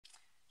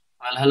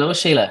Well, hello,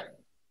 Sheila.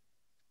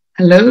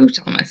 Hello,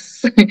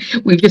 Thomas.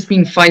 We've just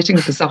been fighting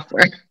with the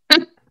software.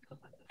 We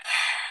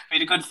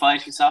had a good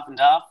fight. We softened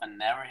off, and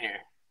now we're here.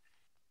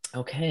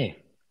 Okay.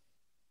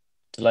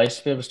 Delighted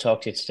to be able to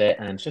talk to you today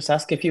and just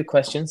ask a few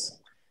questions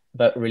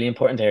about a really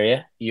important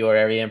area, your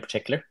area in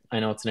particular.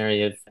 I know it's an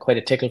area you've quite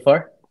a tickle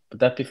for.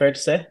 Would that be fair to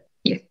say?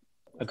 Yeah,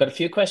 I've got a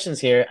few questions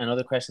here, and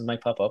other questions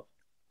might pop up.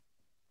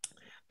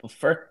 But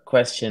first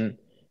question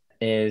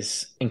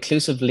is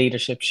inclusive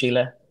leadership,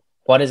 Sheila.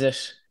 What is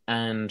it,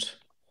 and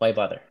why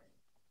bother?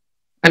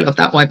 I love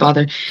that. Why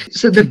bother?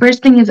 So, the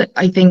first thing is that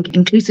I think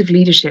inclusive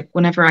leadership,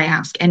 whenever I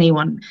ask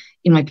anyone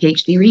in my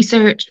PhD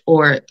research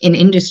or in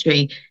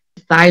industry,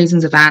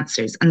 thousands of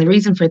answers. And the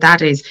reason for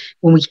that is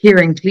when we hear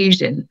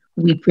inclusion,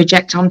 we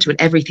project onto it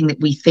everything that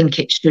we think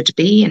it should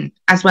be, and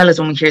as well as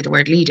when we hear the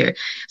word leader.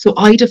 So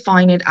I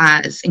define it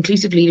as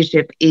inclusive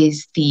leadership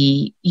is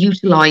the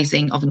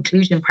utilizing of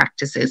inclusion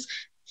practices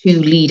to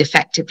lead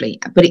effectively,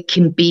 but it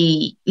can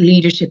be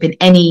leadership in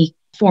any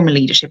form of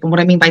leadership. And what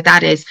I mean by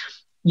that is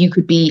you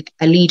could be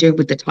a leader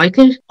with the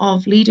title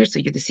of leader, so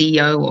you're the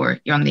CEO or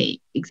you're on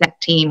the exec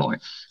team or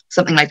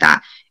something like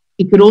that.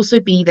 It could also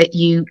be that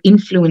you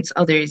influence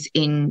others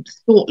in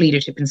thought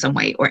leadership in some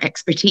way or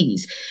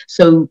expertise.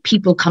 So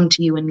people come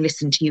to you and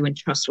listen to you and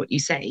trust what you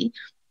say.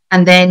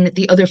 And then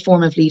the other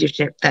form of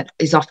leadership that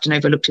is often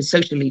overlooked is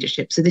social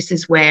leadership. So this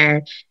is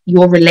where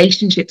your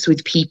relationships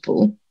with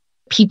people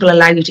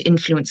allow you to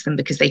influence them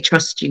because they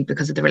trust you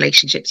because of the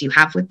relationships you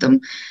have with them.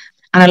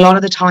 And a lot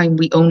of the time,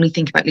 we only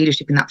think about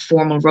leadership in that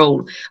formal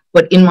role.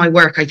 But in my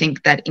work, I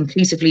think that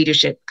inclusive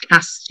leadership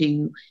has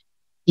to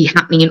be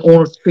happening in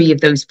all three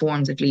of those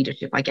forms of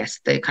leadership, I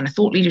guess, the kind of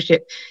thought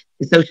leadership,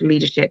 the social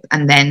leadership,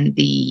 and then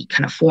the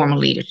kind of formal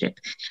leadership.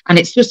 And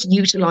it's just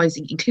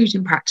utilizing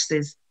inclusion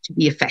practices to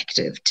be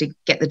effective, to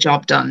get the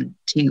job done,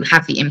 to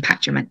have the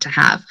impact you're meant to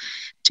have.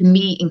 To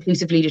me,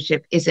 inclusive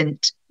leadership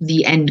isn't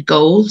the end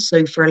goal.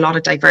 So for a lot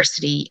of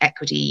diversity,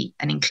 equity,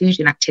 and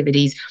inclusion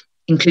activities,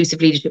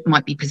 inclusive leadership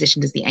might be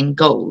positioned as the end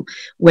goal.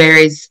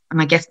 Whereas,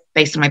 and I guess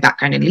based on my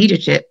background in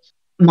leadership,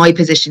 my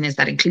position is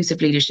that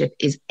inclusive leadership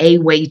is a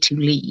way to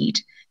lead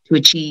to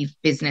achieve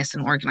business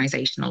and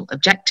organizational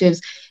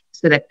objectives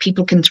so that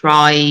people can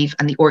thrive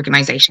and the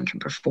organization can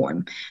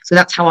perform. So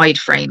that's how I'd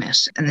frame it.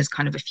 And there's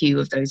kind of a few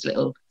of those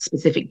little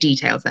specific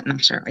details that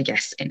matter, I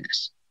guess, in it.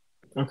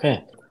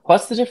 Okay.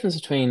 What's the difference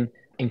between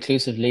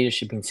inclusive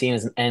leadership being seen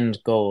as an end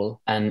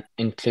goal and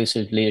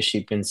inclusive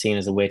leadership being seen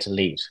as a way to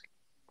lead?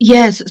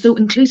 Yes. So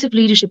inclusive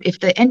leadership, if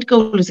the end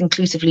goal is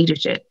inclusive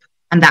leadership,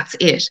 and that's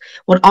it,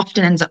 what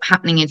often ends up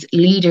happening is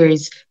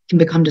leaders can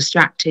become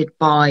distracted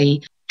by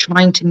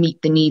trying to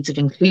meet the needs of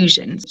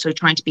inclusion. So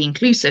trying to be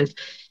inclusive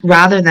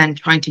rather than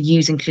trying to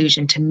use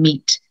inclusion to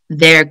meet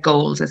their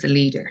goals as a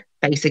leader,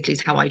 basically,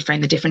 is how I'd frame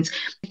the difference.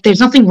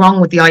 There's nothing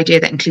wrong with the idea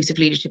that inclusive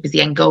leadership is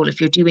the end goal.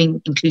 If you're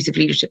doing inclusive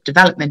leadership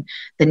development,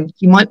 then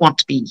you might want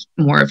to be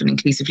more of an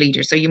inclusive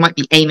leader. So you might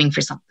be aiming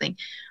for something.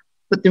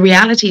 But the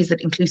reality is that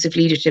inclusive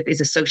leadership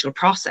is a social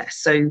process.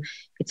 So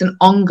it's an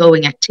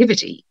ongoing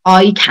activity.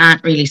 I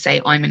can't really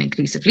say I'm an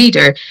inclusive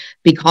leader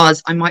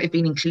because I might have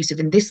been inclusive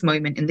in this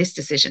moment, in this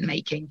decision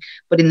making,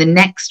 but in the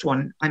next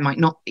one, I might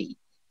not be.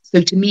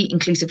 So to me,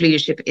 inclusive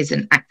leadership is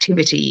an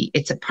activity,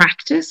 it's a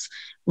practice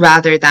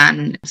rather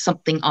than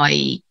something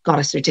I got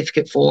a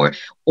certificate for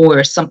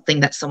or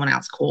something that someone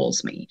else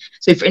calls me.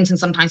 So, for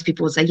instance, sometimes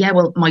people will say, yeah,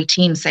 well, my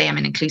team say I'm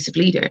an inclusive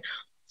leader.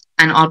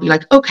 And I'll be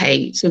like,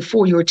 okay, so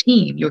for your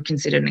team, you're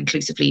considered an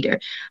inclusive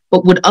leader,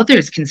 but would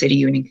others consider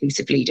you an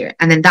inclusive leader?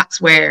 And then that's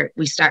where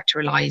we start to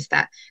realize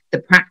that the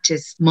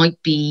practice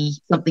might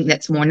be something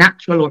that's more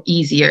natural or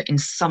easier in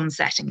some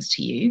settings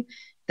to you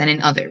than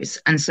in others.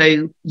 And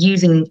so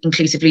using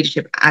inclusive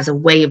leadership as a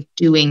way of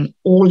doing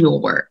all your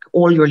work,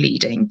 all your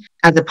leading,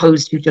 as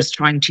opposed to just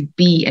trying to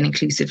be an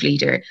inclusive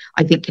leader,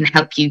 I think can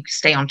help you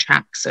stay on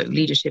track. So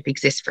leadership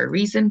exists for a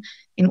reason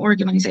in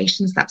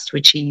organizations. That's to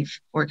achieve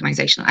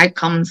organizational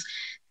outcomes.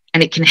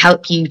 And it can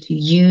help you to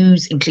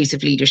use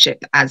inclusive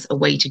leadership as a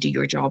way to do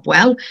your job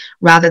well,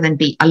 rather than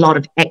be a lot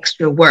of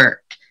extra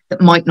work that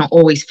might not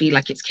always feel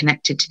like it's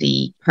connected to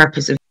the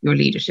purpose of your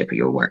leadership or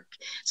your work.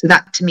 So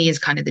that to me is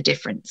kind of the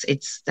difference.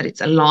 It's that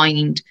it's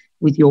aligned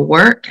with your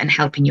work and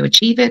helping you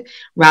achieve it,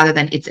 rather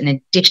than it's an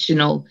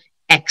additional,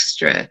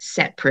 extra,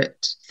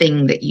 separate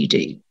thing that you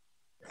do.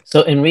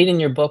 So, in reading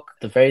your book,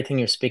 the very thing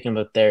you're speaking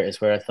about there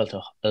is where I felt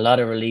a lot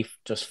of relief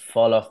just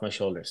fall off my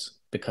shoulders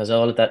because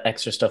all of that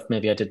extra stuff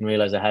maybe I didn't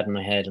realize I had in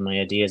my head and my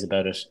ideas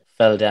about it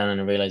fell down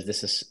and I realized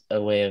this is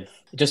a way of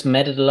it just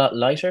made it a lot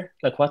lighter.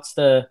 Like,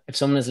 if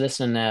someone is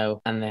listening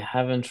now and they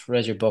haven't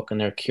read your book and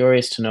they're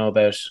curious to know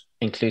about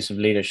inclusive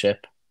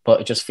leadership,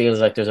 but it just feels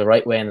like there's a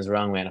right way and there's a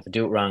wrong way. And if I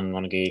do it wrong, I'm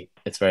going to go,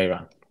 it's very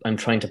wrong. I'm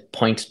trying to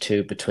point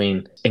to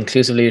between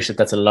inclusive leadership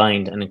that's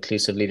aligned and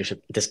inclusive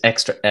leadership, this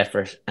extra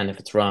effort. And if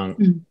it's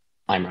wrong,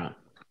 I'm wrong.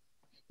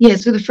 Yeah,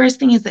 so the first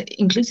thing is that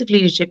inclusive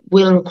leadership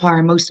will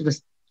require most of us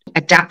to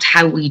adapt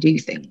how we do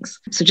things.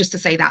 So just to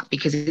say that,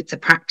 because it's a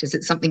practice,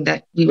 it's something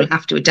that we will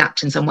have to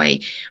adapt in some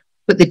way.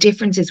 But the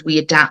difference is we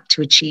adapt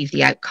to achieve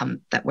the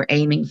outcome that we're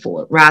aiming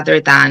for rather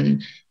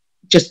than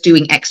just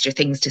doing extra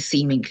things to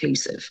seem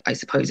inclusive, I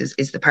suppose,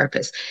 is the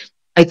purpose.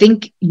 I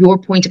think your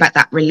point about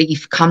that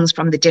relief comes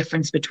from the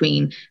difference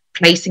between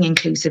placing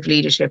inclusive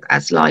leadership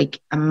as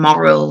like a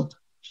moral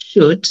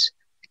should,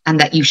 and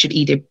that you should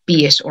either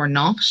be it or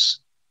not,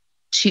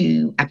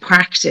 to a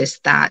practice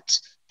that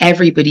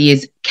everybody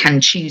is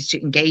can choose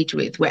to engage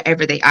with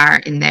wherever they are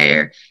in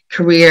their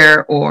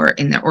career or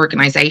in their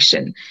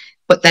organization,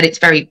 but that it's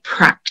very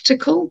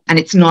practical and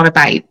it's not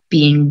about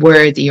being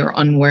worthy or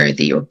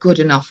unworthy or good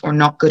enough or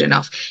not good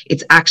enough.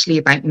 It's actually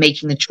about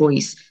making the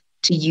choice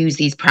to use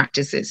these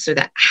practices so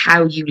that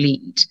how you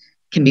lead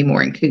can be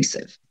more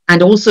inclusive.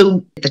 And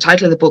also, the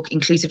title of the book,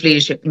 Inclusive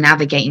Leadership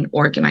Navigating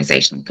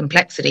Organizational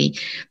Complexity.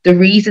 The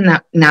reason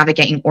that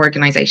navigating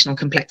organizational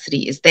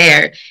complexity is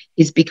there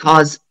is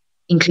because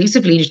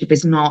inclusive leadership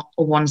is not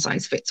a one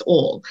size fits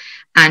all.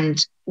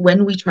 And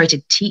when we try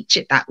to teach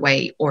it that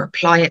way or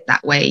apply it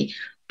that way,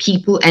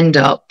 people end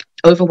up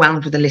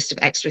overwhelmed with a list of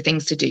extra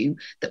things to do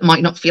that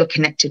might not feel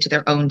connected to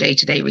their own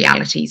day-to-day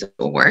realities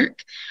or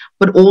work.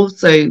 But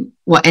also,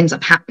 what ends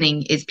up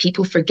happening is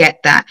people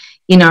forget that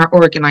in our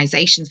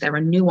organizations, there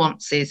are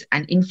nuances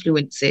and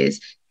influences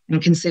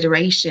and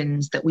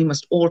considerations that we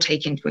must all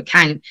take into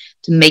account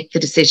to make the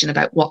decision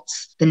about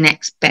what's the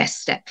next best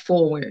step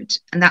forward.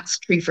 And that's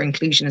true for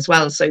inclusion as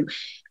well. So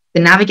the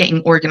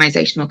navigating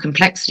organizational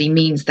complexity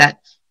means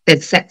that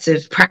there's sets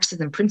of practices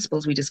and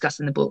principles we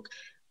discuss in the book,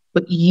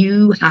 but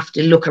you have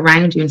to look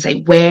around you and say,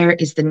 where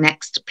is the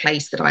next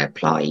place that I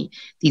apply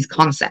these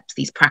concepts,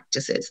 these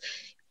practices?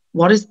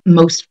 What is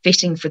most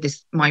fitting for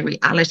this, my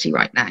reality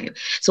right now?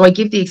 So I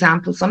give the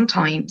example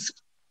sometimes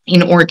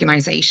in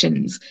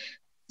organizations,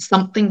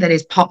 something that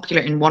is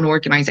popular in one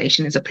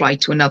organization is applied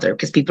to another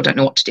because people don't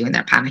know what to do and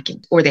they're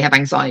panicking or they have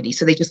anxiety.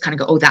 So they just kind of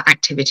go, oh, that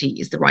activity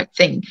is the right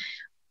thing.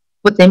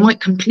 But they might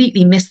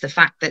completely miss the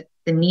fact that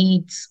the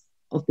needs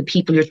of the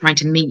people you're trying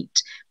to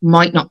meet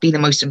might not be the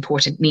most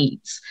important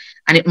needs.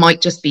 And it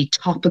might just be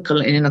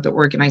topical in another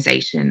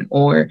organization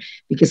or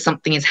because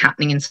something is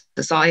happening in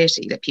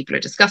society that people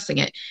are discussing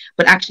it.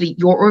 But actually,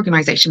 your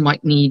organization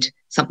might need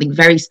something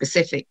very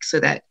specific so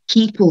that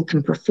people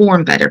can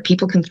perform better,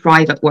 people can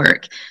thrive at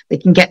work, they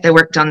can get their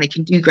work done, they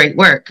can do great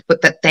work,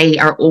 but that they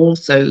are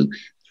also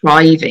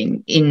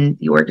thriving in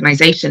the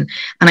organization.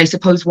 And I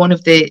suppose one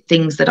of the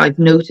things that I've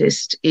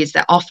noticed is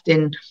that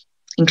often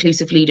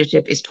inclusive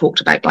leadership is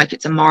talked about like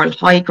it's a moral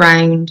high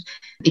ground.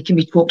 It can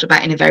be talked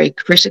about in a very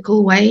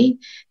critical way,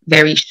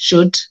 very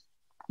should,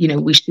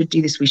 we should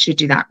do this, we should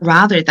do that,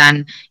 rather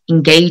than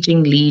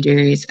engaging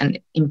leaders and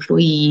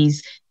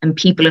employees and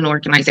people in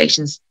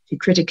organizations to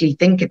critically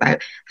think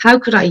about how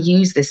could I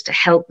use this to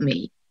help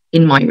me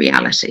in my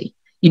reality?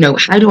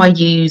 How do I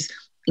use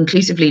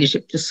inclusive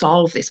leadership to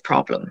solve this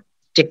problem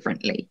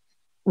differently?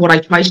 What I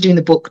try to do in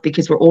the book,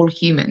 because we're all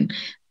human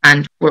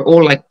and we're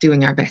all like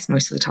doing our best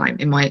most of the time,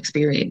 in my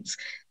experience,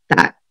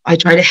 that I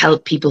try to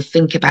help people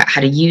think about how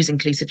to use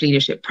inclusive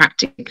leadership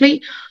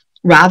practically,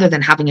 rather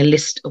than having a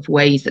list of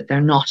ways that they're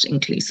not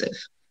inclusive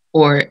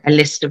or a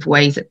list of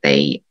ways that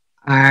they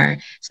are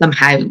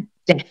somehow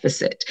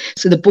deficit.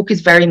 So the book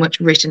is very much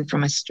written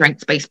from a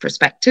strengths-based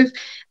perspective,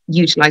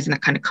 utilizing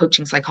that kind of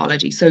coaching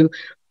psychology. So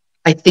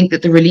I think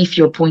that the relief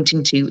you're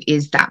pointing to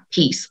is that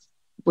piece.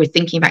 We're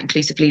thinking about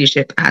inclusive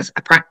leadership as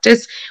a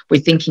practice.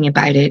 We're thinking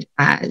about it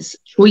as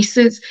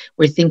choices.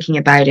 We're thinking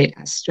about it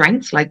as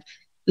strengths. Like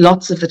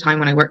lots of the time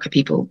when I work with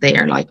people, they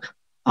are like,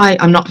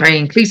 I'm not very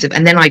inclusive.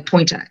 And then I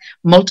point at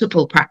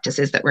multiple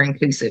practices that were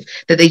inclusive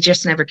that they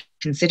just never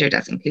considered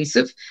as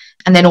inclusive.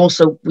 And then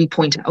also we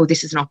point at, oh,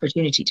 this is an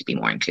opportunity to be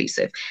more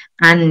inclusive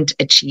and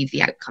achieve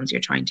the outcomes you're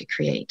trying to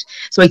create.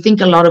 So I think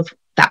a lot of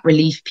that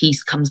relief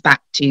piece comes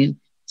back to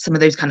some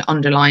of those kind of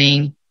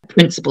underlying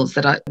principles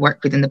that I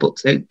work with in the book.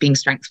 So being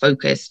strengths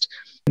focused,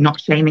 not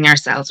shaming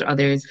ourselves or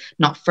others,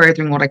 not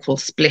furthering what I call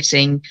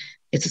splitting.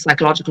 It's a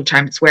psychological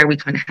term. It's where we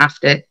kind of have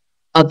to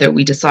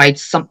we decide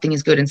something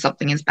is good and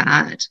something is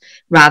bad,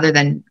 rather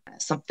than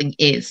something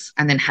is,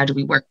 and then how do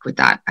we work with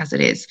that as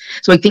it is.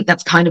 So I think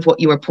that's kind of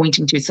what you were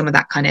pointing to. Some of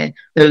that kind of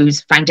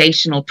those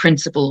foundational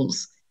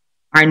principles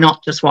are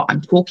not just what I'm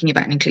talking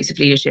about in inclusive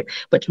leadership,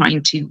 but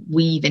trying to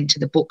weave into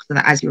the book so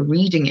that as you're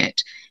reading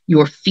it,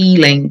 you're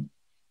feeling,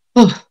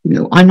 oh,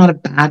 I'm not a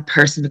bad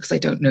person because I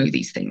don't know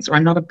these things, or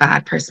I'm not a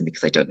bad person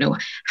because I don't know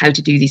how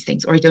to do these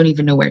things, or I don't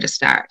even know where to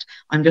start.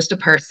 I'm just a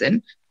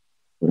person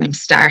when I'm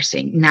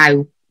starting.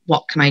 Now,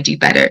 what can I do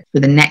better for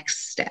the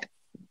next step?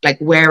 Like,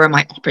 where are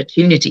my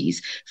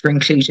opportunities for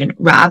inclusion,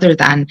 rather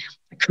than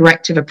a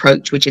corrective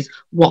approach, which is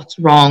what's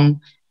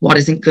wrong, what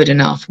isn't good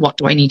enough, what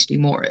do I need to do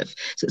more of?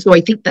 So I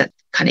think that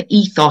kind of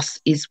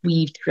ethos is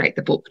weaved throughout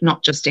the book,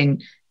 not just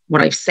in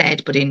what I've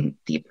said, but in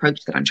the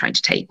approach that I'm trying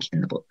to take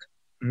in the book.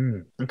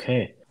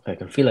 Okay. I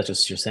can feel it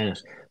just you're saying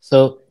it.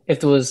 So if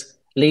there was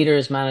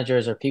leaders,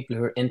 managers, or people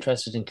who are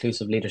interested in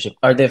inclusive leadership,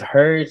 or they've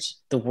heard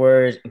the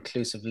word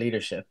inclusive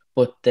leadership,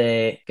 but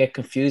they get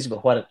confused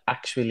about what it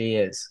actually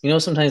is.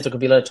 Sometimes there could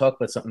be a lot of talk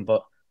about something,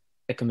 but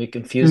it can be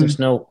confusing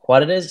to know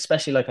what it is,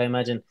 especially like I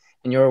imagine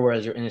in your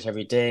world, you're in it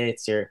every day.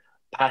 It's your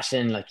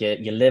passion, like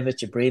you live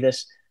it, you breathe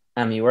it.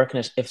 you work in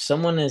it, if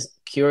someone is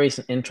curious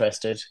and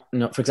interested,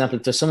 for example,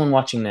 if there's someone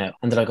watching now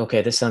and they're like,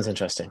 okay, this sounds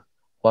interesting.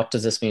 What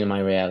does this mean in my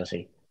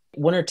reality?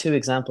 One or two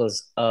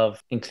examples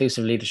of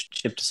inclusive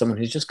leadership to someone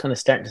who's just kind of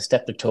starting to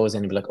step their toes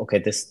in and be like, okay,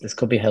 this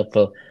could be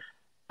helpful.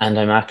 And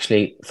I'm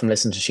actually, from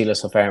listening to Sheila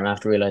so far, I'm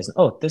after realizing,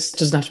 oh, this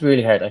doesn't have to be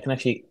really hard. I can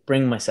actually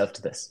bring myself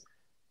to this.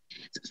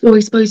 So I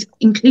suppose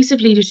inclusive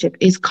leadership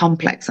is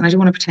complex, and I don't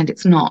want to pretend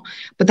it's not,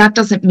 but that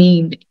doesn't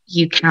mean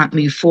you can't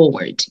move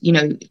forward.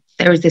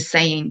 There is this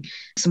saying,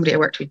 somebody I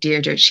worked with,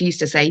 Deirdre, she used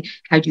to say,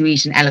 how do you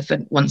eat an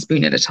elephant one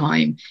spoon at a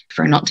time,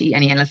 for not to eat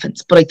any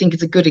elephants. But I think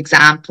it's a good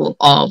example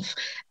of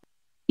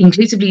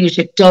inclusive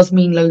leadership does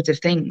mean loads of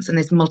things, and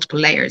there's multiple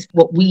layers.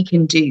 What we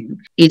can do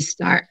is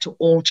start to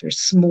alter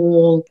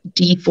small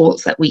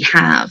defaults that we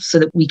have so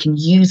that we can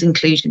use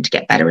inclusion to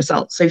get better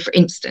results. So for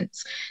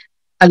instance,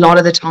 a lot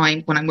of the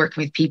time when I'm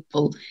working with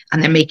people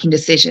and they're making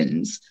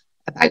decisions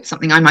about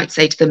something, I might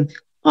say to them,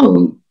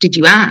 oh, did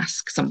you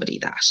ask somebody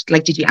that?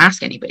 Like, did you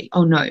ask anybody?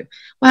 Oh, no.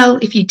 Well,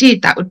 if you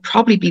did, that would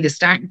probably be the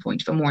starting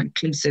point for a more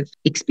inclusive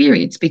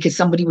experience, because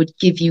somebody would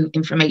give you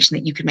information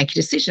that you could make a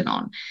decision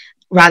on,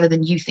 rather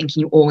than you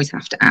thinking you always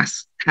have to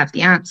have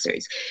the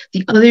answers.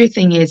 The other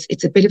thing is,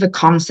 it's a bit of a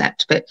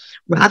concept, but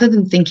rather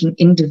than thinking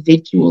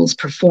individuals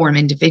perform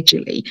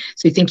individually,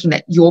 so thinking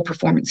that your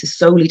performance is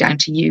solely down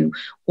to you,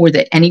 or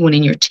that anyone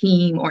in your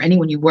team or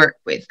anyone you work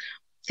with,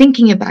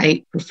 thinking about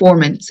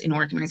performance in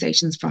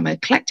organizations from a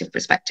collective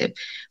perspective.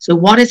 So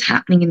what is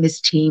happening in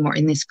this team or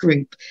in this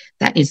group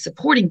that is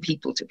supporting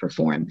people to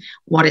perform?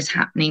 What is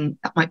happening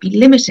that might be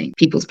limiting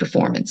people's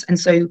performance? And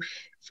so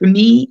for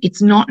me,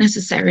 it's not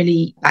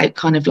necessarily about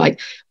kind of like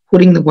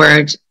putting the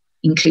word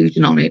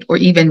inclusion on it, or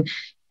even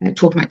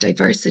talking about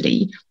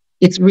diversity.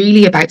 It's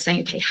really about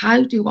saying, okay,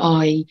 how do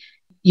I,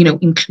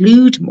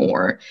 include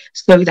more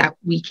so that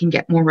we can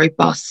get more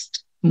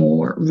robust,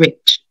 more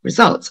rich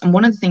results? And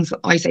one of the things that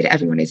I say to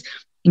everyone is,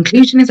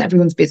 inclusion is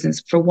everyone's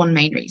business for one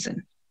main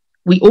reason.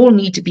 We all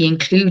need to be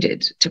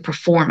included to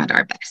perform at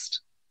our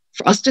best.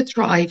 For us to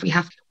thrive,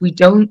 we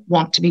don't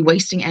want to be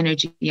wasting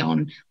energy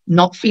on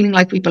not feeling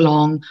like we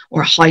belong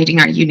or hiding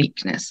our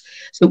uniqueness.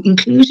 So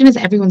inclusion is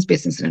everyone's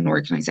business in an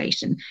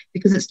organization,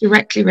 because it's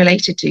directly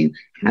related to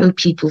how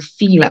people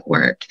feel at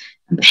work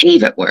and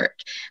behave at work.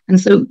 And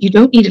so you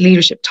don't need a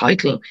leadership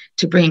title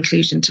to bring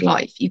inclusion to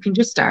life. You can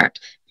just start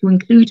to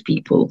include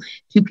people,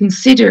 to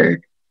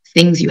consider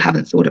things you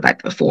haven't thought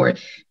about before,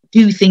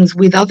 do things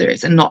with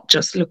others and not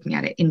just looking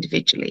at it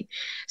individually.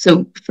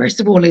 So first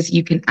of all is,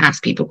 you can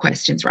ask people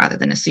questions rather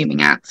than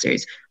assuming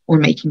answers or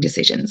making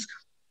decisions.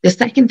 The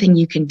second thing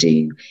you can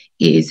do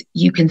is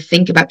you can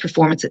think about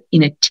performance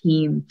in a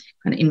team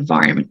kind of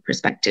environment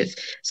perspective.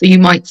 So you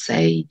might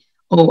say,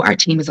 oh, our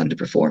team is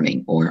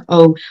underperforming, or,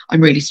 oh,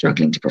 I'm really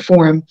struggling to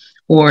perform,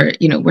 or,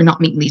 we're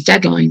not meeting these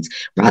deadlines.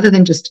 Rather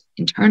than just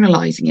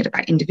internalizing it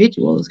about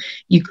individuals,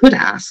 you could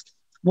ask,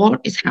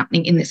 what is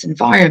happening in this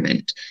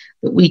environment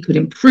that we could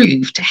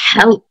improve to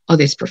help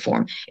others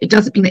perform? It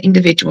doesn't mean that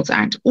individuals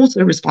aren't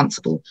also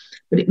responsible,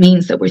 but it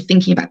means that we're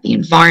thinking about the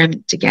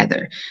environment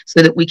together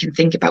so that we can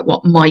think about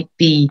what might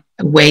be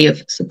a way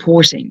of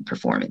supporting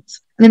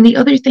performance. And then the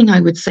other thing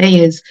I would say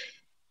is,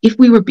 if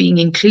we were being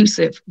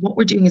inclusive, what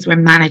we're doing is we're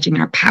managing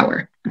our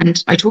power.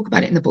 And I talk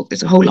about it in the book.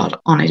 There's a whole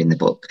lot on it in the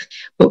book.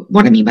 But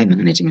what I mean by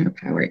managing our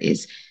power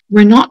is,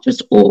 we're not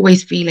just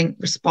always feeling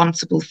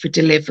responsible for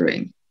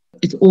delivering.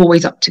 It's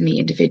always up to me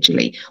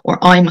individually, or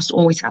I must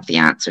always have the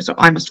answers, or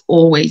I must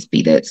always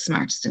be the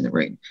smartest in the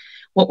room.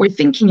 What we're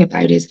thinking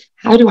about is,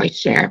 how do I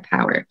share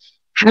power?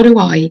 How do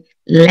I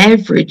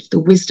leverage the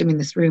wisdom in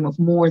this room of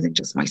more than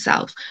just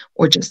myself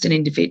or just an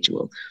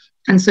individual?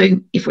 And so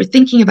if we're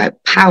thinking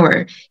about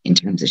power in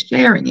terms of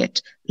sharing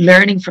it,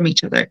 learning from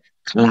each other,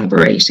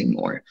 collaborating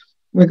more,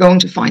 we're going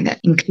to find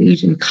that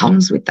inclusion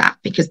comes with that,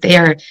 because they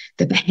are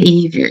the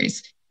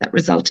behaviors that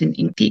result in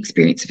the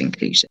experience of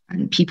inclusion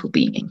and people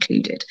being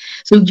included.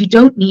 So you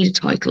don't need a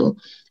title,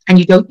 and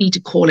you don't need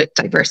to call it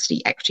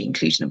diversity, equity,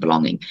 inclusion, and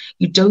belonging.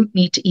 You don't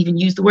need to even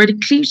use the word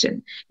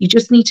inclusion. You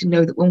just need to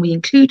know that when we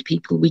include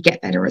people, we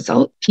get better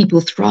results.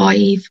 People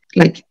thrive,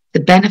 like the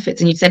benefits.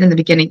 And you said in the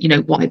beginning,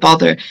 why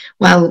bother?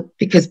 Well,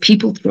 because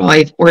people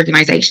thrive,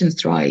 organizations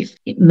thrive.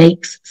 It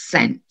makes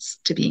sense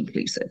to be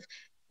inclusive,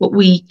 but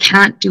we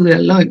can't do it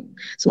alone.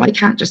 So I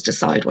can't just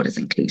decide what is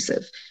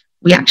inclusive.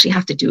 We actually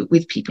have to do it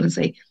with people and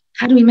say,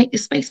 how do we make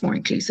this space more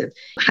inclusive?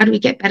 How do we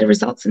get better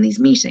results in these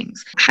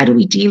meetings? How do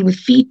we deal with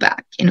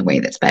feedback in a way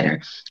that's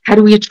better? How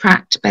do we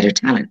attract better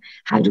talent?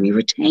 How do we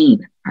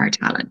retain our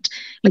talent?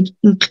 Like,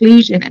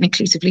 inclusion and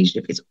inclusive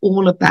leadership is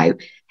all about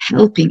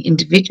helping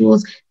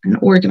individuals and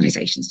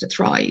organizations to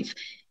thrive.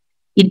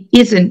 It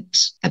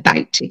isn't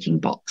about ticking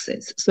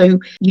boxes. So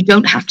you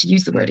don't have to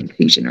use the word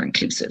inclusion or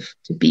inclusive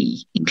to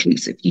be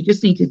inclusive. You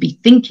just need to be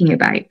thinking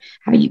about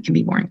how you can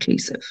be more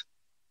inclusive.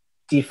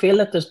 Do you feel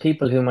that there's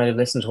people who might have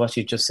listened to what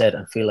you just said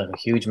and feel like a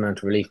huge amount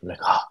of relief? Like,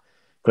 oh,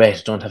 great,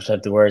 I don't have to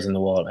have the words on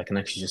the wall. I can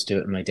actually just do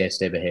it in my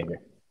day-to-day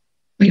behavior.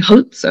 I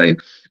hope so.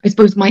 I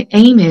suppose my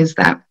aim is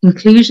that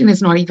inclusion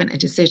is not even a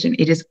decision,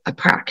 it is a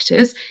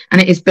practice,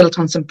 and it is built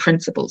on some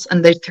principles.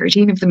 And there's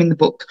 13 of them in the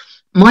book.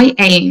 My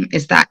aim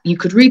is that you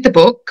could read the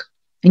book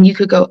and you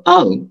could go,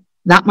 oh,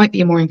 that might be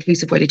a more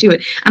inclusive way to do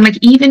it. And like,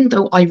 even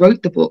though I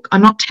wrote the book,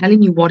 I'm not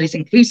telling you what is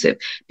inclusive,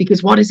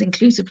 because what is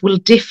inclusive will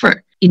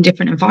differ in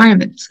different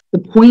environments. The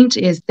point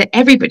is that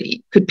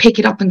everybody could pick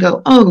it up and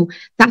go, oh,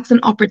 that's an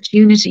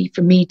opportunity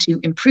for me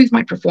to improve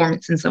my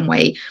performance in some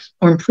way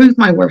or improve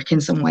my work in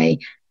some way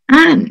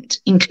and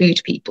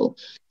include people.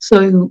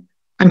 So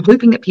I'm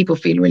hoping that people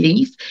feel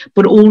relief,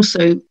 but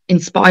also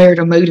inspired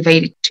or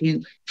motivated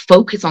to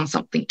focus on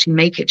something, to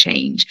make a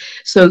change.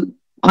 So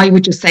I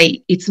would just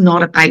say it's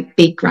not about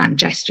big grand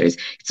gestures.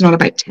 It's not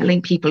about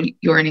telling people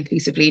you're an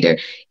inclusive leader.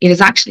 It is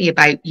actually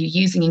about you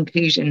using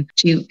inclusion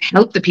to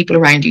help the people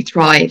around you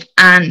thrive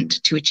and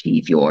to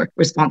achieve your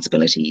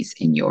responsibilities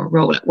in your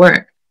role at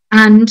work.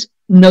 And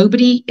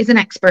nobody is an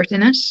expert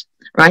in it,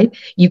 right?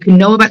 You can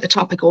know about the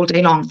topic all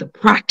day long. The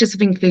practice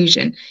of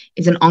inclusion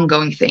is an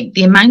ongoing thing.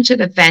 The amount of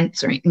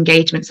events or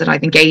engagements that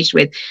I've engaged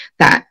with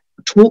that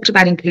talked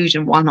about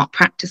inclusion while not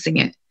practicing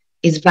it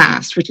is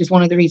vast, which is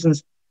one of the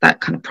reasons that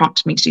kind of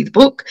prompted me to do the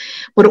book.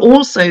 But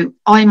also,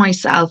 I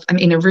myself am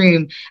in a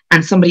room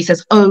and somebody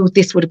says, oh,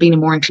 this would have been a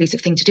more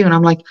inclusive thing to do. And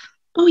I'm like,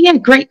 oh, yeah,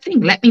 great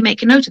thing. Let me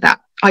make a note of that.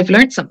 I've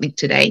learned something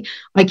today.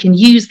 I can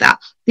use that.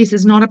 This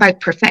is not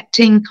about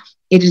perfecting.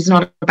 It is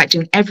not about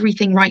doing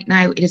everything right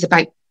now. It is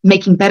about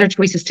making better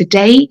choices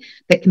today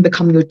that can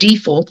become your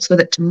default so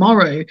that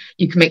tomorrow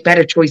you can make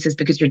better choices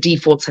because your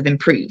defaults have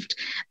improved.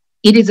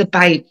 It is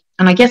about,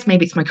 and I guess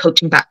maybe it's my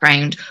coaching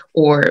background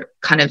or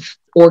kind of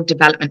org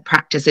development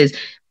practices,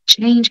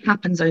 change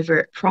happens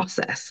over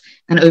process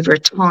and over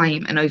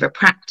time and over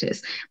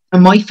practice.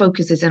 And my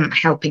focus is on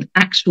helping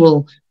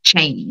actual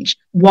change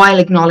while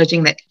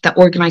acknowledging that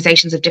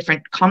organizations have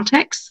different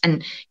contexts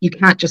and you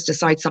can't just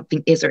decide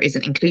something is or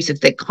isn't inclusive.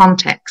 The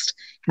context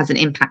has an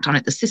impact on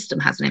it. The system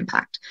has an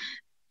impact.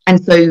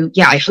 And so,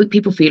 yeah, I hope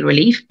people feel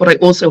relief, but I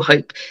also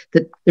hope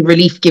that the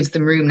relief gives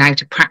them room now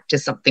to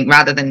practice something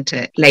rather than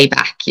to lay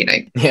back, you know.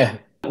 Yeah.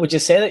 Would you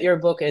say that your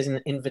book is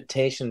an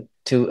invitation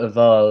to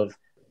evolve?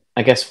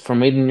 I guess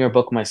from reading your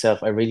book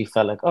myself, I really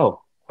felt like,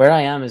 oh, where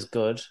I am is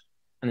good,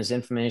 and there's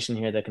information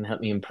here that can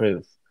help me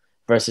improve.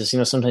 Versus,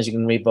 sometimes you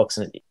can read books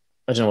and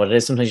I don't know what it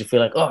is. Sometimes you feel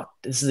like, oh,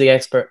 this is the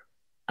expert,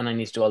 and I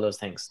need to do all those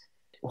things.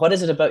 What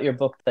is it about your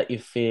book that you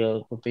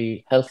feel would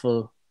be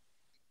helpful?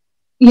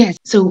 Yes.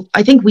 So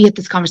I think we had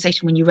this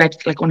conversation when you read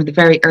like one of the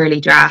very early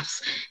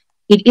drafts.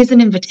 It is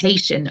an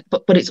invitation,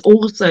 but it's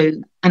also,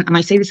 and I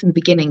say this in the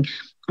beginning,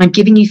 I'm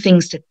giving you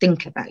things to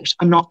think about.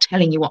 I'm not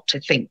telling you what to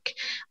think.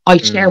 I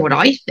share what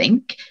I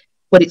think,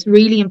 but it's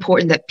really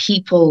important that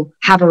people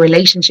have a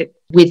relationship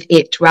with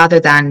it rather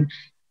than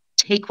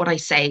take what I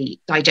say,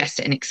 digest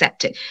it, and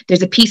accept it.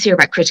 There's a piece here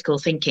about critical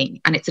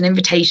thinking, and it's an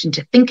invitation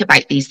to think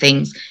about these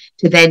things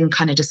to then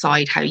kind of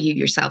decide how you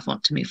yourself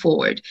want to move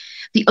forward.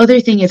 The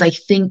other thing is, I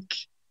think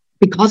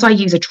because I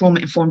use a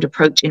trauma-informed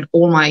approach in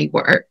all my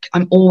work,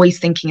 I'm always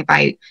thinking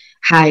about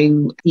how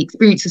the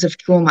experiences of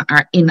trauma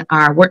are in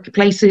our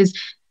workplaces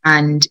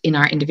and in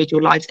our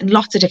individual lives in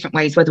lots of different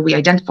ways, whether we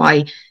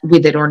identify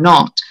with it or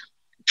not.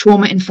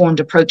 Trauma-informed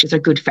approaches are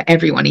good for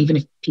everyone, even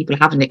if people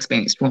haven't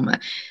experienced trauma.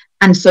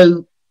 And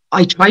so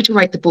I try to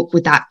write the book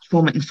with that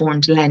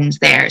trauma-informed lens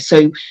there.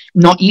 So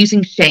not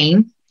using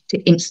shame to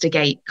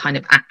instigate kind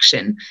of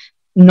action,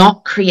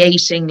 not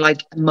creating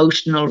like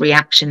emotional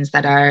reactions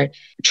that are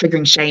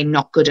triggering shame,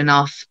 not good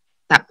enough,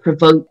 that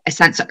provoke a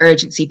sense of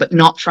urgency, but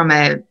not from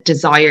a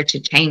desire to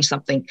change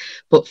something,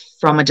 but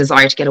from a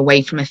desire to get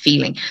away from a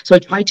feeling. So I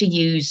try to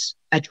use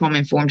a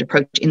trauma-informed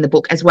approach in the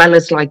book, as well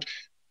as like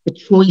the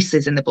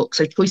choices in the book.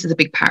 So choice is a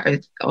big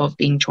part of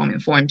being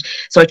trauma-informed.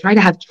 So I try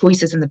to have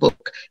choices in the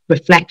book,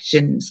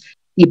 reflections,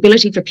 the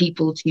ability for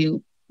people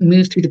to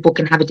move through the book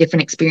and have a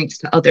different experience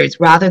to others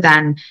rather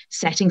than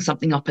setting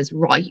something up as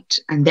right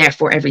and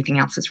therefore everything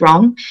else is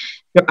wrong.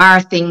 There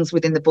are things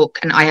within the book,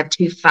 and I have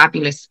two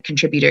fabulous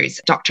contributors,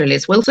 Dr.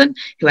 Liz Wilson,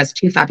 who has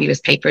two fabulous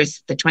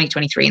papers, the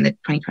 2023 and the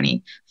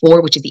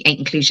 2024, which is the 8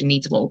 inclusion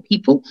needs of all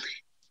people.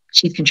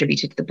 She's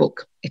contributed to the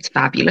book. It's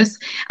fabulous.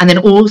 And then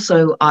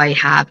also I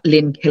have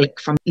Lynn Killick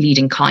from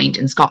Leading Kind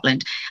in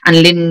Scotland.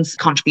 And Lynn's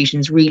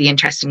contribution is really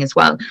interesting as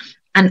well.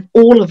 And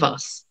all of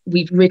us,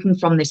 we've written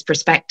from this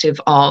perspective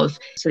of,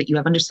 so that you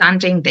have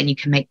understanding, then you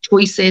can make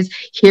choices.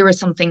 Here are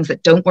some things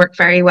that don't work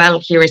very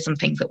well. Here are some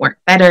things that work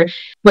better.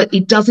 But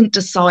it doesn't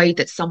decide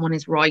that someone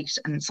is right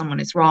and someone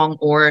is wrong,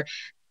 or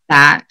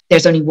that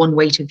there's only one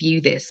way to view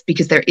this,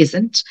 because there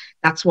isn't.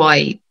 That's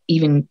why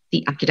even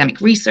the academic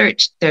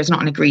research, there's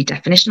not an agreed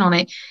definition on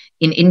it.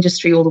 In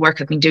industry, all the work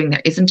I've been doing,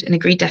 there isn't an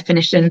agreed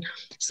definition.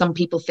 Some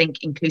people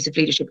think inclusive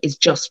leadership is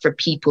just for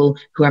people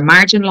who are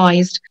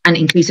marginalized, and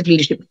inclusive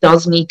leadership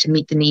does need to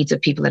meet the needs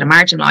of people that are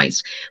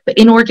marginalized. But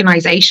in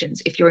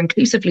organizations, if your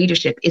inclusive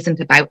leadership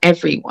isn't about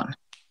everyone,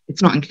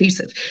 it's not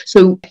inclusive.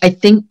 So I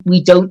think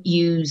we don't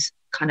use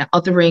kind of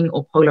othering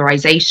or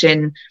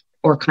polarization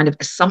or kind of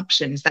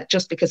assumptions that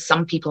just because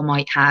some people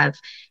might have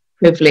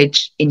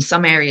privilege in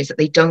some areas that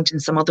they don't in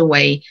some other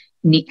way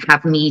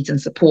have needs and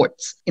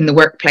supports in the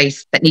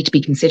workplace that need to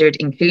be considered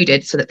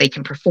included so that they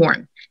can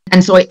perform.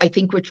 And so I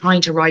think we're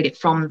trying to write it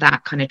from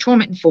that kind of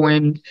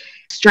trauma-informed,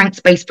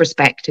 strengths-based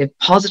perspective,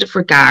 positive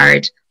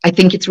regard. I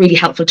think it's really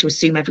helpful to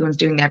assume everyone's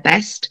doing their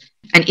best.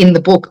 And in the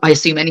book, I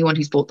assume anyone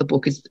who's bought the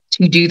book is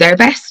to do their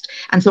best.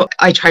 And so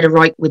I try to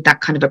write with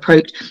that kind of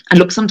approach. And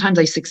look, sometimes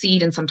I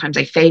succeed and sometimes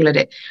I fail at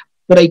it.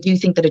 But I do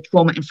think that a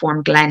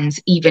trauma-informed lens,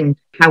 even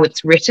how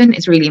it's written,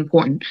 is really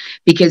important,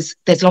 because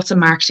there's lots of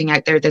marketing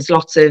out there. There's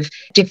lots of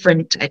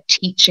different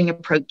teaching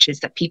approaches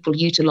that people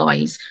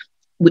utilize,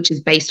 which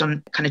is based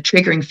on kind of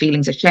triggering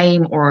feelings of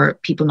shame or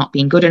people not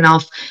being good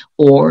enough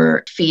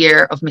or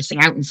fear of missing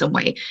out in some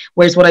way.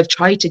 Whereas what I've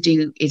tried to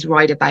do is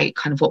write about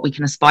kind of what we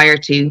can aspire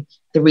to,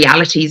 the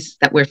realities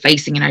that we're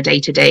facing in our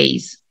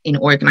day-to-days in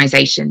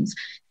organizations,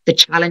 the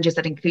challenges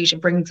that inclusion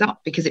brings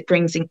up, because it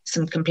brings in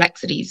some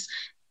complexities.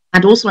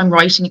 And also I'm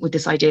writing it with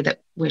this idea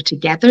that we're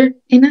together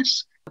in it,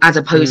 as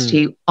opposed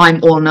to I'm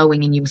all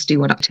knowing and you must do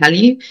what I tell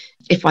you.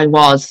 If I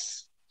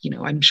was,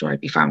 I'm sure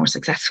I'd be far more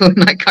successful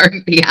than I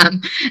currently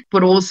am.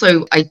 But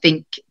also I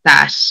think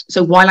that,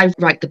 so while I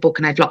write the book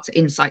and I have lots of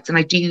insights and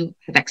I do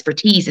have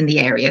expertise in the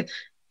area,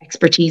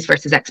 expertise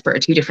versus expert are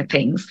two different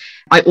things.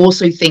 I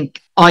also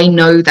think I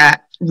know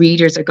that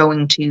readers are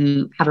going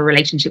to have a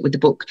relationship with the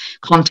book,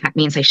 contact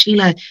me and say,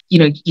 Sheila,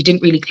 you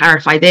didn't really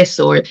clarify this,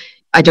 or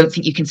I don't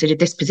think you considered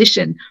this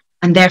position.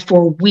 And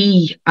therefore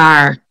we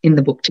are in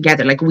the book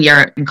together, like we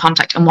are in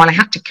contact. And while I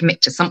had to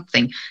commit to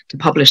something to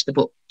publish the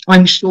book,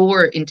 I'm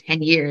sure in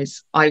 10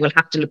 years, I will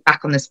have to look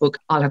back on this book.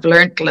 I'll have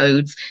learned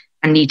loads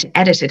and need to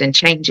edit it and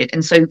change it.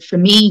 And so for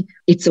me,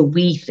 it's a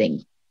we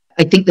thing.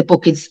 I think the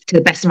book is, to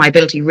the best of my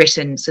ability,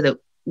 written so that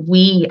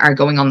we are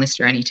going on this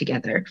journey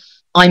together.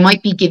 I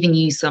might be giving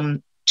you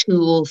some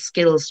tools,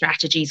 skills,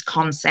 strategies,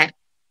 concepts,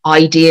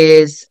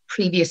 ideas,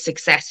 previous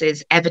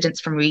successes,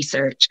 evidence from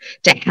research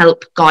to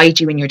help guide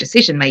you in your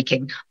decision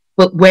making.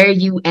 But where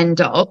you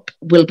end up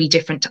will be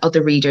different to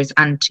other readers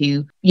and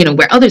to,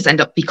 where others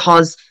end up,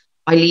 because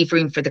I leave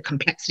room for the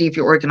complexity of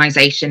your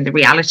organization, the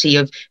reality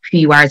of who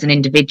you are as an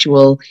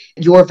individual,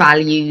 your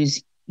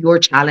values, your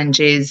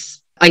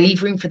challenges. I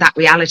leave room for that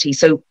reality.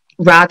 So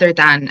rather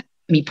than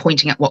me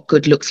pointing at what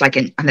good looks like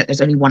and that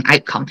there's only one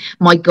outcome,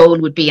 my goal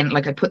would be, and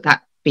like I put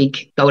that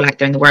big goal out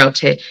there in the world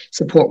to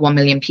support 1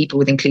 million people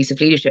with inclusive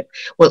leadership.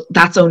 Well,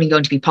 that's only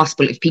going to be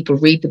possible if people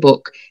read the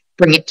book,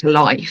 bring it to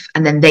life,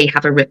 and then they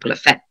have a ripple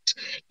effect.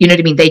 You know what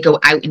I mean? They go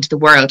out into the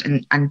world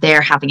and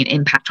they're having an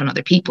impact on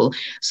other people.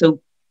 So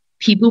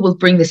people will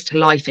bring this to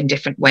life in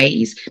different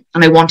ways.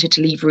 And I wanted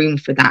to leave room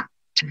for that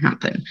to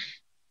happen.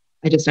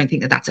 I just don't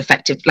think that that's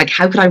effective. Like,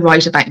 how could I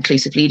write about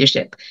inclusive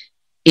leadership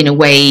in a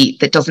way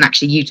that doesn't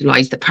actually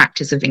utilize the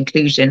practice of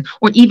inclusion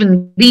or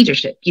even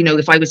leadership?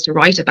 If I was to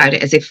write about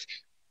it as if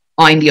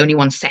I'm the only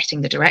one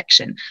setting the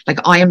direction. Like,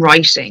 I am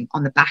writing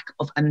on the back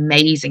of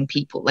amazing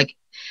people. Like,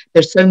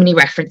 there's so many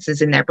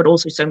references in there, but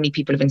also so many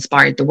people have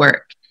inspired the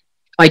work.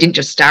 I didn't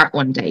just start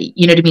one day.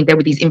 You know what I mean? There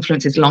were these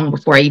influences long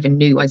before I even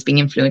knew I was being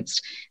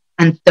influenced.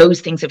 And those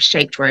things have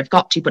shaped where I've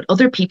got to, but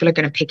other people are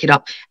going to pick it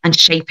up and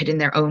shape it in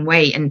their own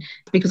way. And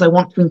because I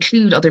want to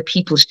include other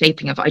people's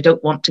shaping of it, I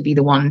don't want to be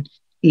the one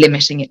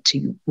limiting it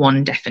to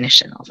one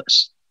definition of it.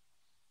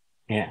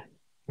 Yeah.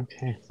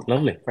 Okay,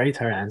 lovely. Very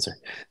thorough answer.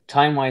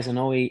 Time-wise, I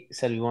know we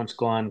said we want to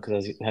go on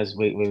because as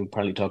we would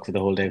probably talk for the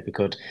whole day if we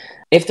could.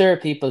 If there are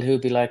people who'd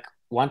be like,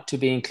 want to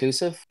be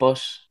inclusive,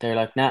 but they're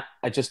like, nah,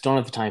 I just don't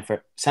have the time for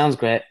it. Sounds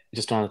great, I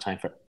just don't have the time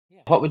for it.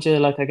 What would you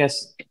like, I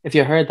guess, if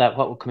you heard that,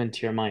 what would come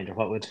into your mind, or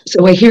what would?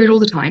 So I hear it all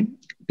the time,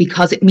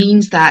 because it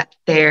means that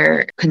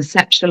they're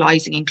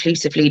conceptualizing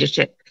inclusive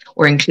leadership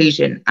or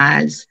inclusion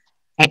as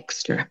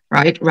extra,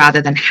 right,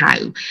 rather than how.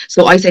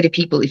 So I say to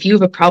people, if you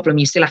have a problem,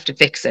 you still have to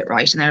fix it,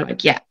 right? And they're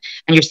like, yeah.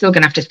 And you're still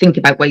going to have to think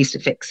about ways to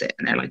fix it.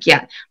 And they're like,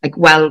 yeah. Like,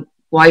 well,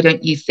 why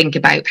don't you think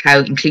about how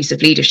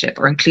inclusive leadership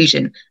or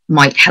inclusion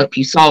might help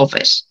you solve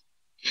it?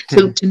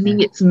 So to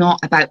me, it's not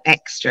about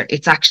extra.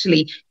 It's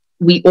actually,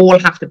 we all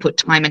have to put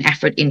time and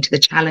effort into the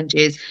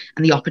challenges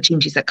and the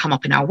opportunities that come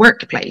up in our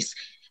workplace.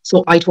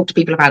 So I talk to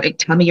people about it.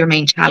 Tell me your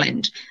main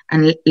challenge,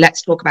 and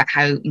let's talk about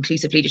how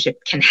inclusive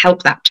leadership can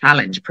help that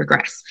challenge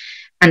progress.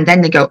 And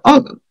then they go,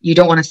 oh, you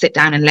don't want to sit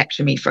down and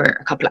lecture me for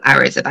a couple of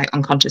hours about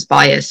unconscious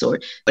bias or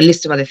a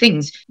list of other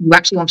things. You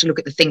actually want to look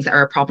at the things that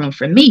are a problem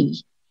for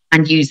me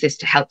and use this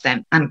to help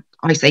them. And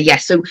I say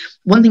yes. So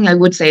one thing I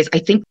would say is I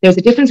think there's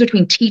a difference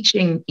between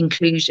teaching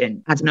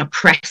inclusion as an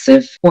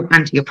oppressive or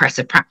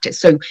anti-oppressive practice.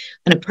 So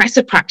an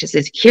oppressive practice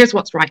is, here's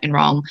what's right and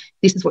wrong.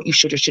 This is what you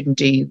should or shouldn't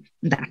do.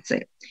 And that's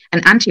it.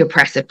 An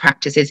anti-oppressive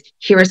practice is,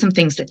 here are some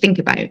things to think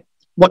about.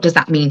 What does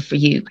that mean for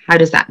you? How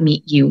does that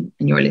meet you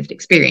and your lived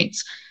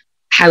experience?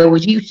 How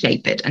would you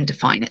shape it and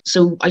define it?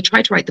 So I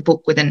try to write the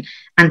book with an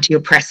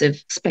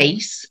anti-oppressive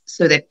space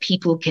so that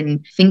people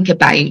can think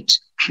about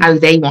how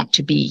they want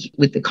to be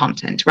with the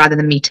content rather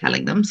than me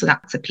telling them. So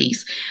that's a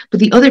piece.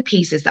 But the other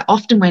piece is that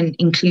often when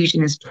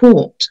inclusion is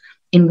taught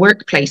in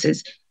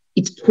workplaces,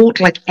 it's taught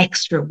like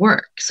extra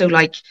work. So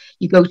like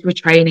you go to a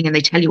training and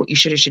they tell you what you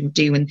should or shouldn't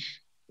do. And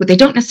but they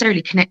don't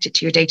necessarily connect it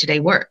to your day-to-day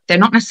work. They're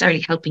not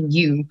necessarily helping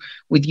you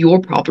with your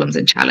problems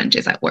and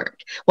challenges at work.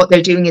 What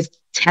they're doing is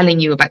telling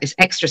you about this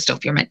extra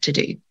stuff you're meant to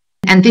do.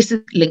 And this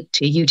is linked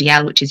to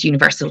UDL, which is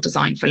Universal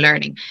Design for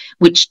Learning,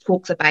 which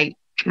talks about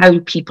how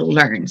people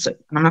learn. So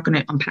I'm not going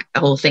to unpack the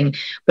whole thing,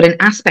 but an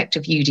aspect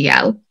of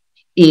UDL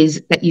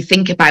is that you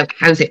think about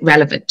how's it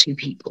relevant to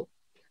people.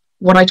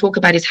 What I talk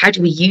about is how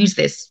do we use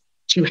this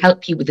to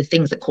help you with the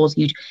things that cause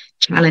you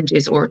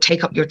challenges or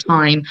take up your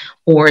time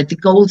or the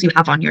goals you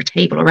have on your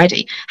table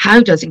already.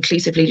 How does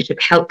inclusive leadership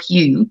help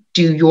you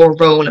do your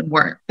role and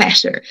work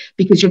better?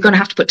 Because you're going to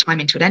have to put time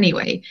into it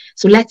anyway.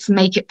 So let's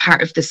make it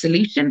part of the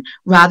solution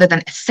rather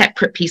than a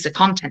separate piece of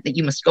content that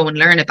you must go and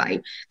learn about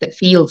that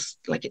feels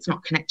like it's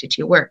not connected to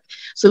your work.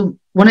 So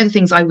one of the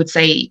things I would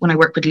say when I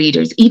work with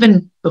leaders,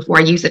 even before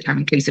I use the term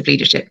inclusive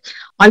leadership,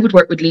 I would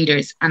work with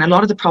leaders and a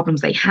lot of the problems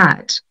they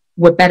had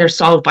were better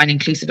solved by an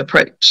inclusive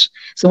approach.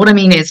 So what I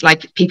mean is,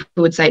 like, people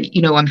would say,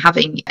 you know, I'm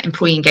having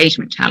employee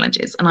engagement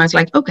challenges. And I was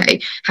like,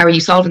 okay, how are you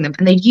solving them?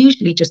 And they'd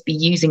usually just be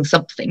using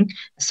something,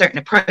 a certain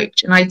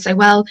approach. And I'd say,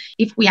 well,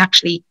 if we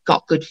actually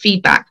got good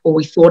feedback or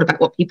we thought about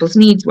what people's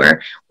needs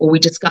were, or we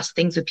discussed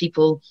things with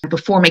people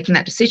before making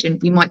that decision,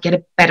 we might get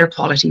a better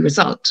quality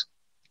result.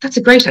 That's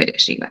a great idea,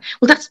 Sheila.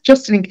 Well, that's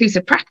just an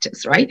inclusive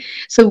practice, right?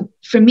 So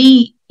for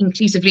me,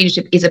 inclusive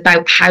leadership is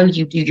about how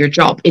you do your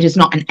job. It is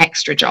not an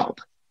extra job.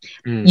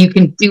 You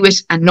can do it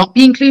and not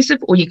be inclusive,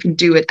 or you can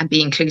do it and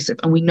be inclusive.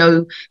 And we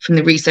know from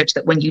the research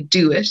that when you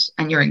do it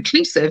and you're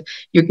inclusive,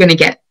 you're going to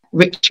get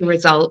richer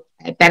results,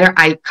 better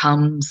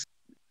outcomes.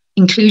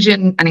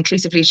 Inclusion and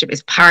inclusive leadership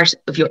is part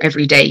of your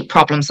everyday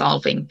problem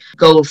solving,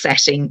 goal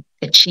setting,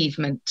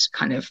 achievement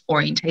kind of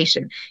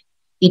orientation.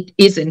 It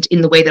isn't,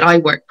 in the way that I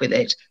work with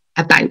it,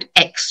 about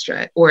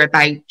extra or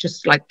about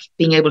just like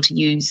being able to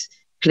use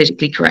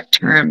politically correct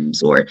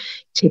terms or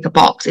tick a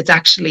box. It's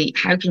actually,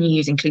 how can you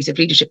use inclusive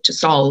leadership to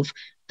solve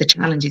the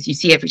challenges you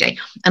see every day?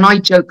 And I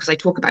joke, because I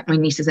talk about my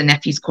nieces and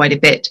nephews quite a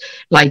bit,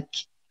 like,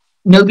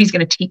 nobody's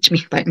going to teach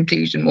me about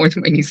inclusion more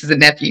than my nieces and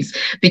nephews,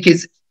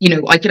 because, you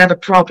know, I could have a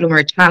problem or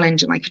a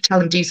challenge and I could tell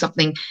them do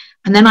something.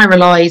 And then I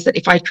realized that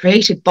if I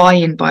created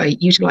buy-in by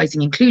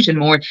utilizing inclusion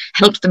more,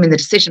 helped them in the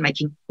decision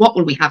making, what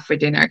will we have for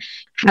dinner?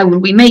 How will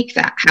we make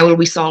that? How will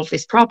we solve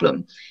this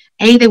problem?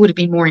 A, they would have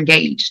been more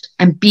engaged,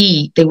 and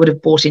B, they would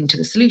have bought into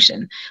the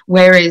solution.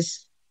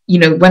 Whereas, you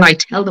know, when I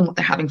tell them what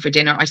they're having for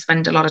dinner, I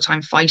spend a lot of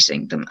time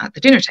fighting them at the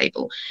dinner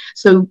table.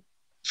 So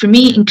for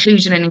me,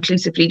 inclusion and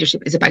inclusive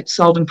leadership is about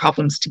solving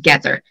problems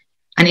together.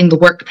 And in the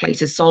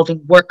workplace is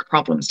solving work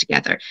problems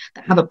together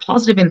that have a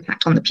positive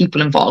impact on the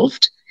people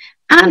involved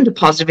and a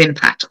positive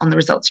impact on the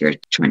results you're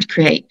trying to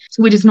create.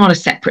 So it is not a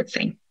separate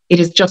thing. It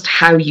is just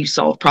how you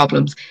solve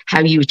problems, how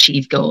you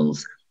achieve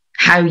goals,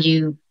 how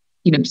you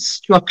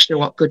structure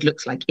what good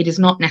looks like. It is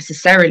not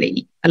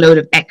necessarily a load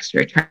of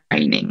extra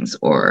trainings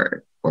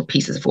or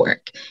pieces of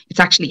work. It's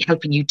actually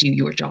helping you do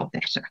your job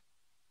better.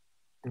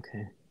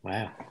 Okay.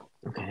 Wow.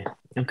 Okay.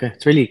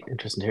 It's really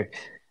interesting to hear.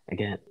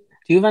 Again,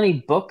 do you have any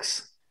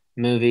books,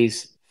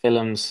 movies,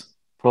 films,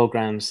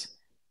 programs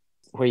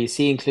where you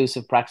see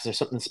inclusive practice or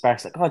something that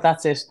sparks like, oh,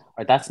 that's it,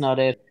 or that's not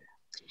it?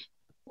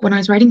 When I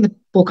was writing the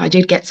book, I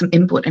did get some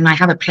input, and I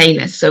have a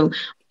playlist. So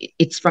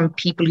it's from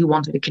people who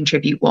wanted to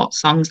contribute what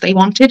songs they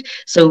wanted.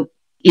 So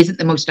isn't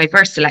the most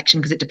diverse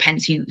selection because it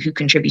depends who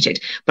contributed,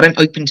 but I'm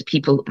open to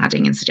people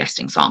adding and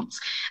suggesting songs.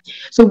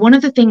 So one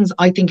of the things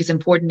I think is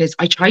important is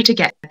I try to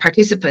get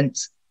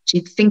participants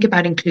to think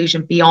about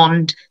inclusion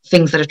beyond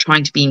things that are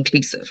trying to be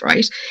inclusive,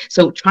 right?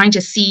 So trying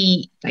to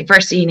see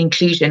diversity and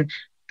inclusion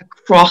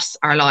across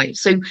our lives.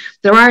 So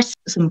there are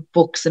some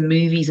books and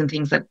movies and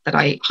things that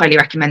I highly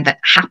recommend that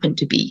happen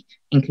to be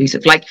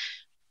inclusive. Like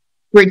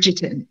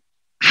Bridgerton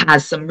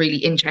has some really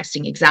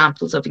interesting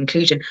examples of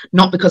inclusion,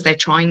 not because they're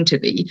trying to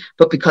be,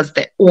 but because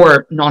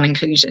or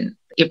non-inclusion.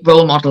 It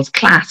role models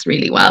class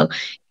really well.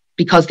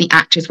 Because the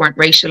actors weren't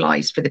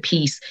racialized for the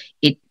piece,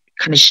 it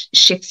kind of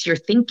shifts your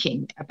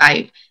thinking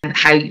about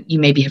how you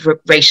maybe have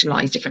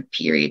racialized different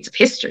periods of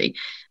history.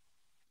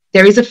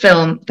 There is a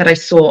film that I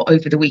saw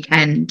over the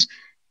weekend,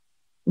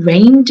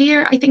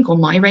 Reindeer, I think, or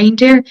My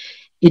Reindeer.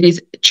 It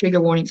is,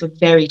 trigger warning, it's a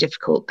very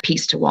difficult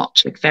piece to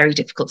watch, like very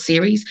difficult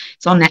series.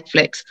 It's on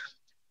Netflix.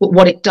 But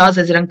what it does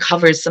is it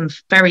uncovers some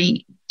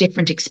very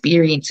different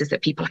experiences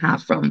that people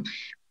have, from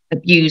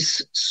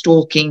abuse,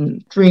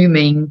 stalking,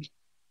 grooming,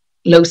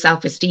 low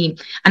self-esteem.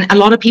 And a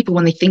lot of people,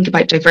 when they think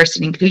about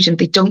diversity and inclusion,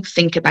 they don't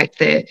think about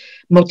the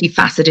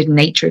multifaceted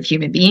nature of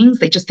human beings.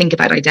 They just think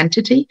about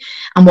identity.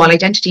 And while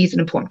identity is an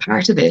important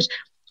part of it,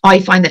 I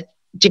find that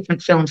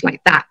different films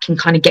like that can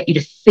kind of get you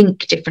to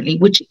think differently,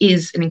 which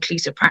is an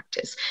inclusive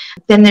practice.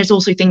 Then there's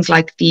also things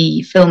like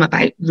the film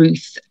about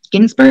Ruth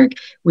Ginsburg,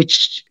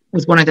 which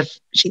was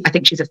I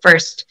think she's the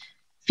first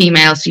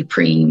female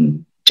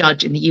Supreme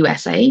Judge in the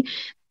USA.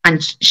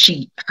 And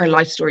her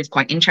life story is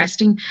quite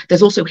interesting.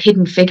 There's also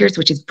Hidden Figures,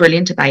 which is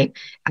brilliant, about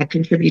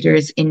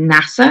contributors in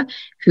NASA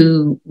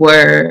who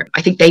were,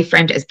 I think they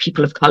framed it as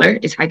people of color,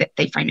 is how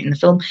they frame it in the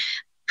film,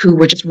 who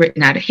were just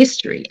written out of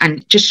history,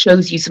 and just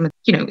shows you some of,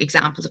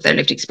 examples of their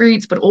lived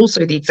experience, but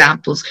also the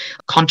examples,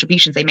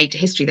 contributions they made to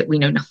history that we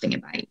know nothing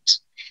about.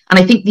 And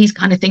I think these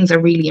kind of things are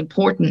really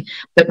important,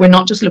 that we're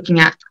not just looking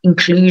at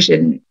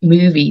inclusion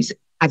movies,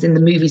 as in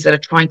the movies that are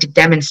trying to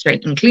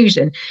demonstrate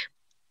inclusion.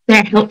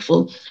 They're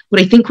helpful, but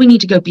I think we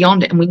need to go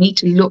beyond it, and we need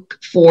to look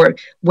for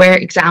where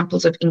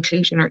examples of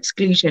inclusion or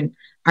exclusion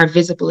are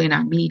visible in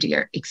our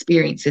media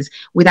experiences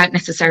without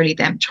necessarily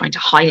them trying to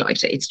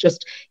highlight it.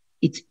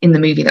 It's in the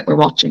movie that we're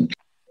watching.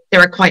 There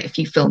are quite a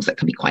few films that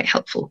can be quite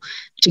helpful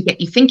to get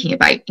you thinking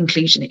about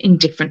inclusion in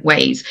different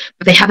ways,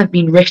 but they haven't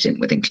been written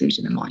with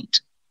inclusion in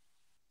mind.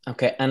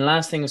 Okay. And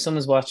last thing, if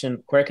someone's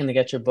watching, where can they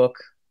get your book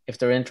if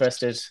they're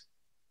interested?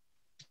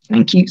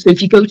 Thank you. So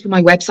if you go to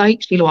my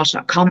website,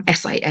 silewalsh.com,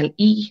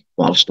 SILE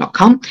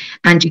Walsh.com,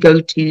 and you go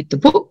to the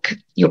book,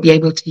 you'll be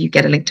able to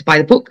get a link to buy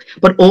the book.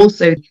 But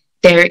also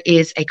there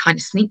is a kind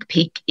of sneak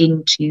peek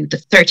into the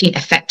 13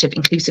 effective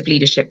inclusive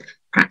leadership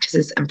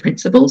practices and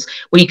principles,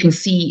 where you can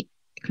see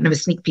kind of a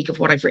sneak peek of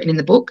what I've written in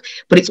the book,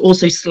 but it's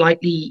also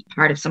slightly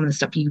part of some of the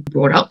stuff you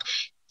brought up.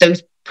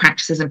 Those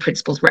practices and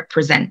principles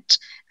represent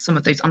some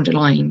of those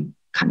underlying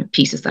kind of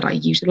pieces that I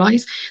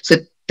utilize. So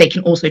they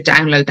can also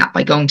download that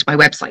by going to my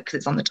website, because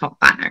it's on the top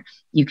banner.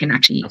 You can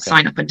actually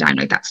sign up and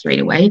download that straight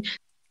away.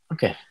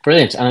 Okay,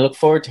 brilliant. And I look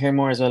forward to hearing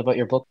more as well about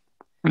your book.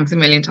 Thanks a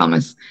million,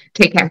 Thomas.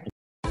 Take care.